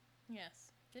 Yes.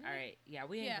 Didn't All we? right. Yeah,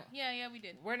 we ain't Yeah, we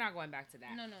did. we're not going back to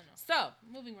that. No. So,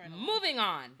 Moving right along. moving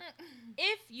on.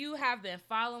 If you have been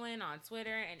following on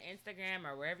Twitter and Instagram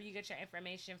or wherever you get your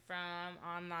information from,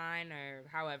 online or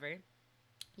however,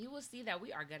 you will see that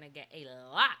we are going to get a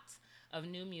lot of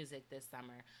new music this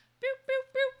summer. Boop,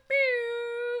 boop, boop,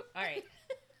 boop. All right.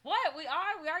 What? We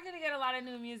are going to get a lot of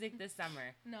new music this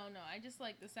summer. No, I just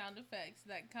like the sound effects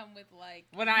that come with like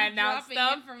When I you announce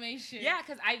dropping stuff? Yeah, Yeah,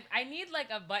 because I need like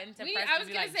a button to press I to was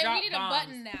be gonna like, say drop we need bombs. a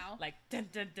button now. Like, dun,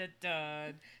 dun, dun,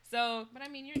 dun. So, But I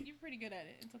mean, you're pretty good at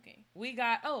it. It's okay. we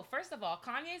got, first of all,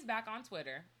 Kanye's back on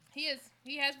Twitter. He is.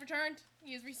 He has returned.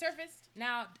 He has resurfaced.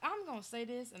 Now, I'm going to say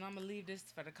this, and I'm going to leave this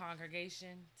for the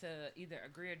congregation to either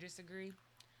agree or disagree.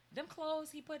 Them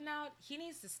clothes he putting out, he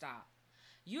needs to stop.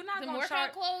 You're not The going to workout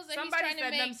charge... clothes that Somebody he's trying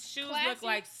said to them make shoes classy. look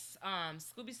like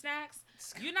Scooby Snacks.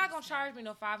 You're not going to charge me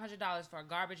no $500 for a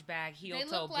garbage bag heel They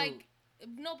toe look boot. like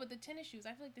no, but the tennis shoes.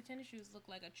 I feel like the tennis shoes look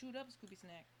like a chewed up Scooby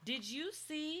snack. Did you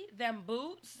see them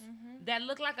boots Mm-hmm. that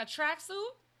look like a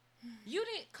tracksuit? You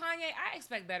didn't, Kanye. I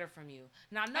expect better from you.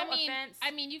 Now, no offense.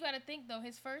 I mean, you got to think though.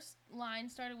 His first line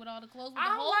started with all the clothes with I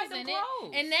the don't holes like them in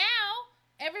clothes. it, and now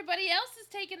everybody else is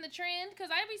taking the trend because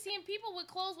I be seeing people with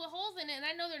clothes with holes in it, and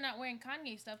I know they're not wearing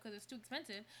Kanye stuff because it's too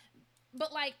expensive,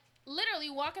 but like literally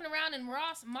walking around in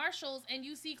Ross, Marshalls, and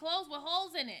you see clothes with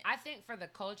holes in it. I think for the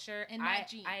culture, And not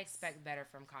jeans. I expect better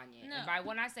from Kanye. No.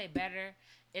 When I say better,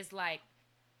 it's like,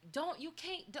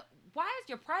 why is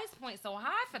your price point so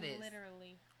high for this?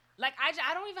 Literally. Like,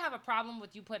 I don't even have a problem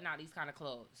with you putting out these kind of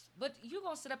clothes. But you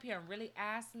gonna sit up here and really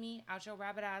ask me out your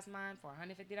rabbit ass mind for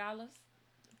 $150?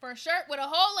 For a shirt with a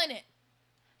hole in it.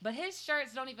 But his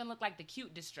shirts don't even look like the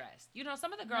cute distressed. You know,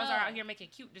 some of the girls No. are out here making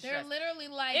cute They're distressed. literally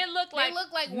like It look like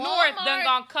North Walmart done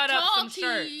gone cut up tall some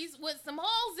shirts. tees with some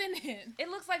holes in it. It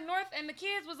looks like North and the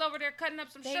kids was over there cutting up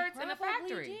some They shirts in the probably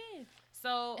factory. did.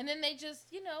 So, And then they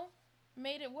just,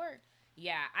 made it work.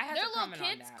 yeah, I have Their to little comment on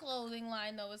kids' that. clothing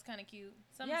line though was kind of cute.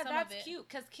 Some Yeah, of that's it. cute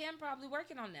because Kim probably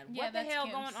working on them. Yeah, What the that's hell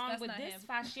Kim's. going on That's with not this him.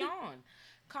 fashion?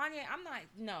 Kanye, I'm not.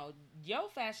 No, your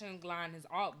fashion line has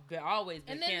always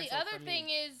been And then the canceled other for thing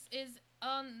me. is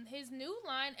his new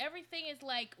line. Everything is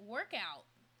like workout.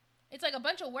 It's like a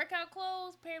bunch of workout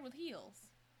clothes paired with heels,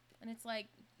 and it's like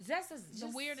That's the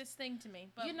weirdest thing to me.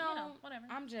 But whatever.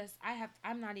 I'm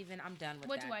done with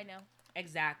What that. do I know?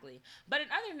 Exactly. But in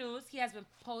other news, he has been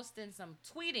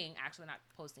tweeting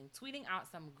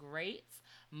out some great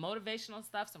motivational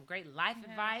stuff, some great life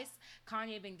advice.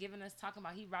 Kanye been giving us, talking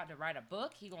about he about to write a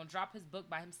book. He gonna drop his book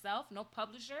by himself, no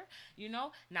publisher.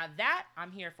 Now that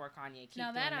I'm here for Kanye. Keep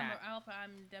Now doing that that.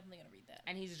 I'm definitely gonna read that.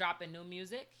 And he's dropping new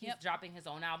music. He's Yep. dropping his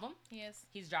own album. Yes,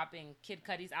 He's dropping Kid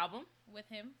Cudi's album. with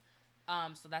him.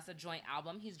 So that's a joint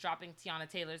album. He's dropping Tiana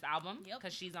Taylor's album Yep.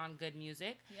 because she's on Good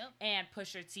Music. Yep. And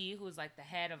Pusha T, who's like the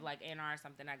head of like A&R or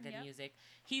something at Good Yep. Music.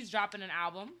 He's dropping an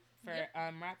album for Yep.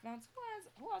 Rap Dance.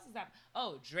 Who else is that?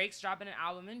 Oh, Drake's dropping an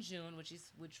album in June, which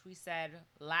we said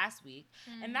last week.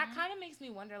 And that kind of makes me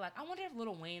wonder, like, I wonder if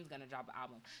Lil Wayne's gonna drop an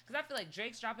album because I feel like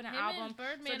Drake's dropping an Him and album.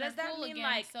 Birdman So does are that cool mean again,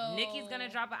 like so- Nicki's gonna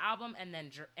drop an album and then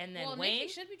Well, Wayne?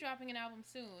 Nicki should be dropping an album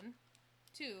soon,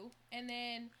 too. And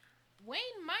then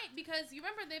Wayne might, because you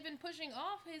remember they've been pushing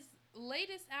off his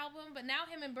latest album, but now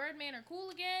him and Birdman are cool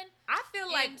again. I feel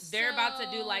like And they're about to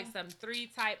do so- like some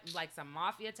some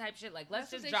mafia type shit. Like,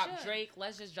 let's That's just what they drop should. Drake.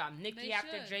 Let's just drop Nicki They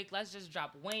after should. Drake. Let's just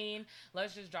drop Wayne.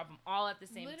 Let's just drop them all at the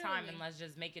same time, and Literally. let's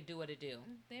just make it do what it do.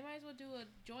 They might as well do a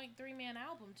joint 3-man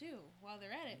album, too, while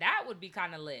they're at it. That would be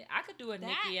kind of lit. I could do a That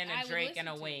Nicki and I a would Drake and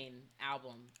a listen to. Wayne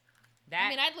album. I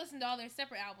mean, I'd listen to all their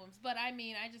separate albums, but I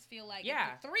mean, I just feel like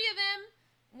Yeah. if the three of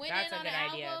them went That's in a on good an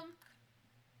idea. album,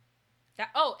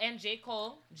 and J.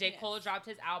 Cole. J. Yes. Cole dropped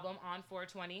his album on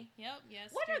 420. yep,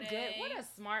 yesterday. What a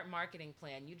smart marketing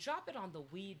plan. You drop it on the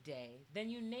weed day, then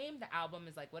you name the album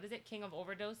as like, what is it, King of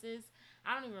Overdoses?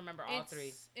 I don't even remember all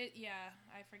three.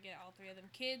 I forget all three of them.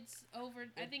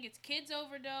 I think it's Kids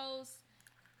Overdose.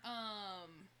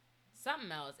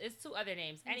 Something else. It's two other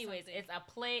names. Anyways, Something. it's a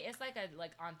play. It's like a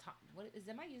what is?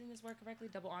 Am I using this word correctly?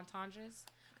 Double entendres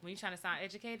when you're trying to sound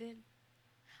educated.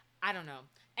 I don't know.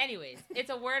 Anyways, it's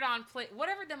a word on play.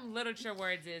 Whatever them literature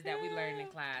words is that we learned in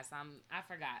class. I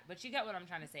forgot, but you get what I'm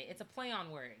trying to say. It's a play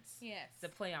on words. Yes. It's a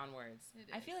play on words. It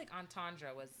I is. feel like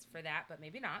entendre was for that, but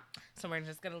maybe not. So we're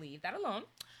just gonna leave that alone.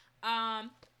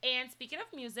 And speaking of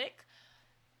music,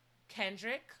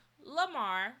 Kendrick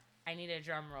Lamar. I need a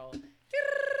drum roll.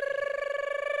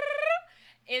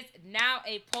 Is now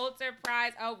a Pulitzer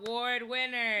Prize Award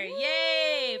winner. Woo!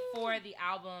 Yay! For the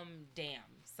album Damn.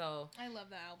 So I love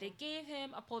that album. they gave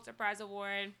him a Pulitzer Prize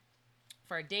Award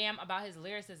for Damn about his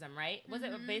lyricism, right? Was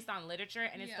it based on literature?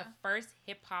 And it's the first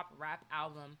hip-hop rap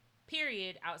album,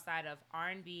 period, outside of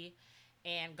R&B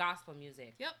and gospel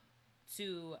music. Yep.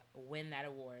 To win that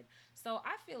award. So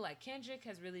I feel like Kendrick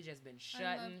has really just been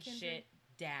shutting shit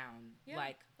down. Yeah.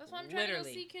 Like, that's why I'm trying literally. to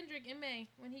go see Kendrick in May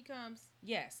when he comes.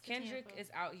 Yes, Kendrick Tampa. is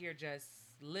out here just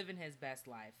living his best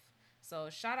life. So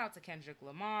shout out to Kendrick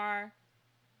Lamar.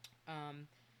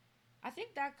 I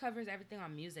think that covers everything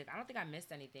on music. I don't think I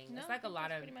missed anything. No, It's like I a think lot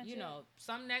that's of, pretty much you it. know,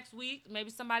 some next week. Maybe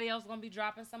somebody else gonna be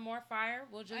dropping some more fire.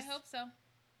 We'll just. I hope so.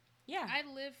 Yeah. I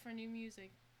live for new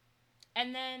music.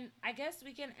 And then I guess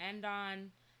we can end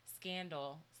on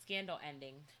Scandal. Scandal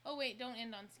ending. Oh wait, don't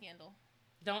end on Scandal.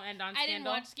 Don't end on I Scandal. didn't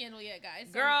watch Scandal yet, guys.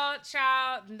 so- Girl,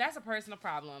 child, that's a personal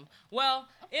problem. Well,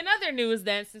 in other news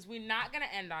then, since we're not going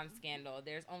to end on Scandal,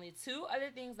 there's only two other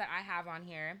things that I have on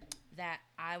here that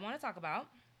I want to talk about.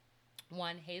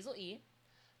 One, Hazel E.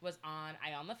 was on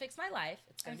I Alma Fix My Life.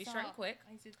 It's going to be short and quick.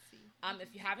 I did see.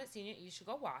 If you haven't seen it, you should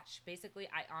go watch. Basically,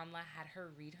 Iyanla had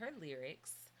her read her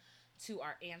lyrics to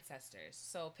our ancestors.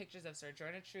 So pictures of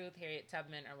Sojourner Truth, Harriet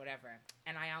Tubman, or whatever.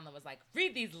 And Iyanla was like,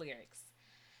 read these lyrics.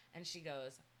 And she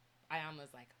goes,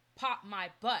 Iyanla's like, pop my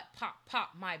butt, pop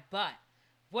my butt.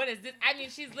 What is this? I mean,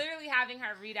 she's literally having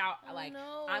her read out, like,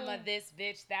 no. I'm a this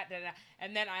bitch, that, da, da.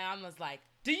 And then Iyanla's like,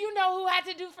 do you know who had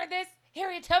to do for this?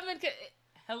 Harriet Tubman.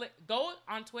 Go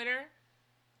on Twitter,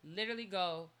 literally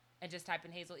go and just type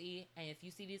in Hazel E. And if you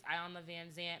see these Iyanla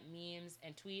Vanzant memes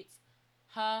and tweets,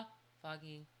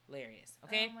 fucking hilarious.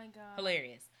 Okay? Oh my God.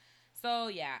 Hilarious. So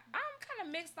yeah, I'm kind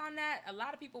of mixed on that. A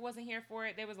lot of people wasn't here for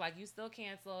it. They was like, you still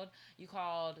canceled. You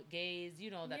called gays,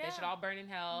 you know, that they should all burn in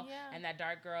hell. Yeah. And that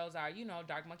dark girls are, you know,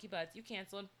 dark monkey butts. You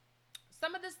canceled.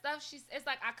 Some of the stuff, it's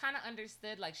like, I kind of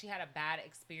understood, like, she had a bad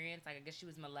experience. Like, I guess she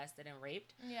was molested and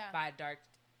raped by a dark,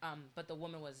 but the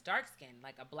woman was dark-skinned,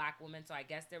 like a black woman. So I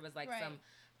guess there was, like, some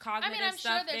cognitive I'm sure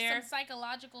stuff there's there. some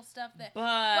psychological stuff that, but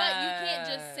you can't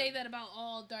just say that about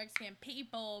all dark-skinned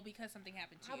people because something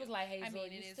happened to you. I was like, Hazel, I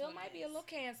mean, you it is still what might it be a is. little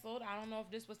canceled. I don't know if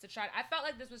this was to try. I felt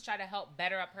like this was trying to help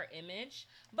better up her image,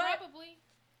 but Probably.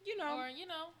 you know, Or, you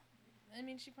know, I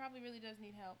mean, she probably really does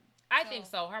need help. I think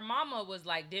so. Her mama was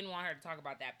like, didn't want her to talk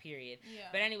about that, period. Yeah.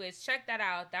 But anyways, check that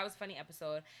out. That was a funny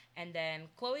episode. And then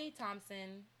Khloe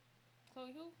Thompson,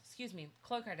 Chloe who? excuse me,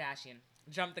 Khloe Kardashian.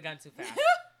 Jumped the gun too fast.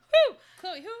 Woo!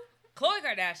 Chloe who? Khloe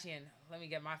Kardashian. Let me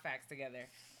get my facts together.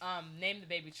 Named the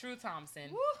baby True Thompson.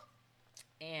 Woo!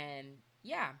 And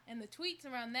yeah. And the tweets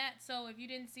around that. So if you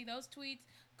didn't see those tweets,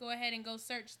 go ahead and go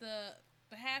search the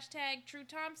hashtag True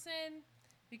Thompson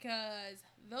because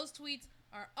those tweets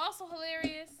are also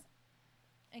hilarious.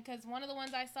 And because one of the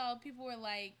ones I saw, people were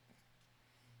like,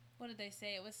 what did they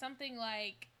say? It was something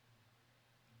like,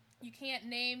 you can't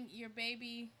name your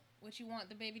baby what you want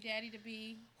the baby daddy to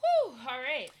be. Whew, all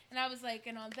right. And I was like,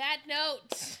 and on that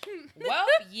note. Well,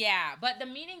 yeah. But the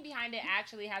meaning behind it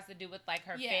actually has to do with, like,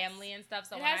 her Yes. family and stuff.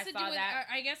 So it when has I to saw do with, that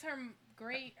I guess, her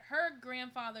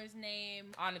grandfather's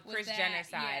name. on was Kris that, Jenner's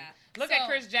side. yeah. Look So, at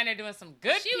Kris Jenner doing some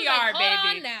good she was PR, like,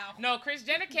 hold baby. on now. No, Kris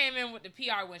Jenner came in with the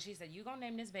PR when she said, you going to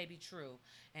name this baby True.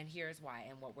 And here's why.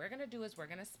 And what we're going to do is we're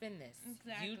going to spin this.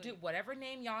 Exactly. You do whatever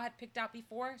name y'all had picked out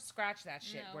before, scratch that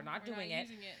shit. No, we're not doing it.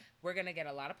 using it. We're going to get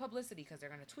a lot of publicity because they're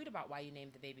going to tweet about why you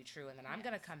named the baby True. And then I'm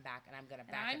going to come back and I'm going to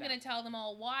And back I'm it going up. to tell them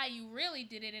all why you really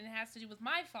did it and it has to do with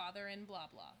my father and blah,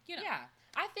 blah. You know. Yeah.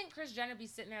 I think Kris Jenner be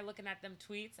sitting there looking at them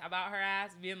tweets about her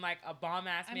ass being like a bomb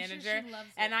ass I'm sure manager. she loves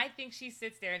it. And I think she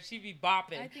sits there and she be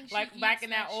bopping. I think she like back eats in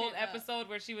that that old shit up. episode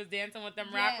where she was dancing with them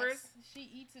Yes, rappers. she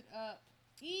eats it up.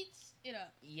 Eats it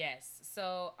up. Yes.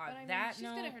 So But I mean, that she's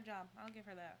good at her job. I'll give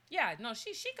her that. yeah, no,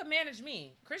 she can manage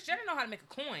me. Kris Jenner know how to make a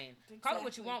coin. Call it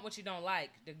what you Exactly. want, what you don't like.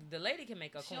 The lady can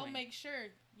make a She'll coin. make sure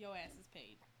your ass is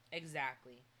paid.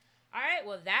 Exactly. All right,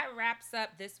 well, that wraps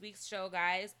up this week's show,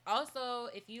 guys. Also,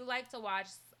 if you like to watch,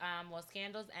 well,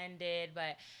 Scandals ended,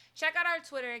 but check out our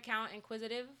Twitter account,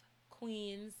 Inquisitive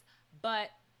Queens, but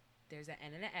there's an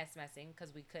N and an S missing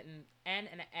because we couldn't, N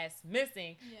and an S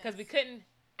missing because we couldn't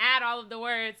add all of the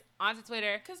words onto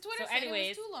Twitter. Because Twitter So said anyways,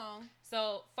 it was too long.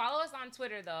 So follow us on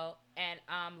Twitter though, and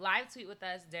live tweet with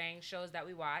us during shows that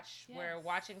we watch. Yes. We're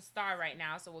watching Star right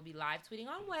now, so we'll be live tweeting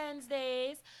on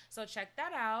Wednesdays. So check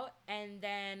that out, and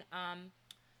then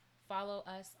follow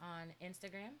us on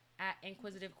Instagram at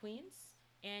Inquisitive Queens,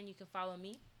 and you can follow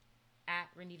me at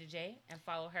Renita J, and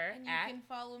follow her And you at can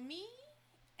follow me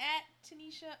at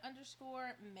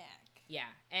Tanisha_Mac. yeah,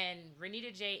 and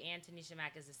Renita J and Tanisha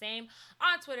Mack is the same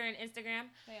on Twitter and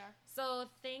Instagram. They are. So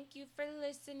thank you for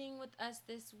listening with us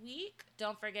this week.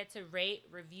 Don't forget to rate,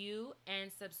 review,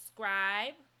 and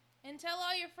subscribe. And tell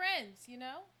all your friends, you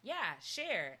know? Yeah,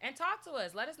 share and talk to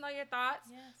us. Let us know your thoughts.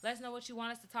 Yes. Let us know what you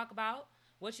want us to talk about,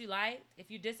 what you liked, if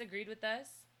you disagreed with us.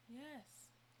 Yes.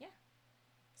 Yeah.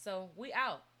 So we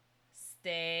out.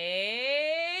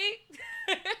 Stay.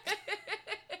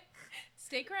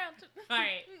 Stay crowned. All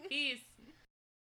right. Peace.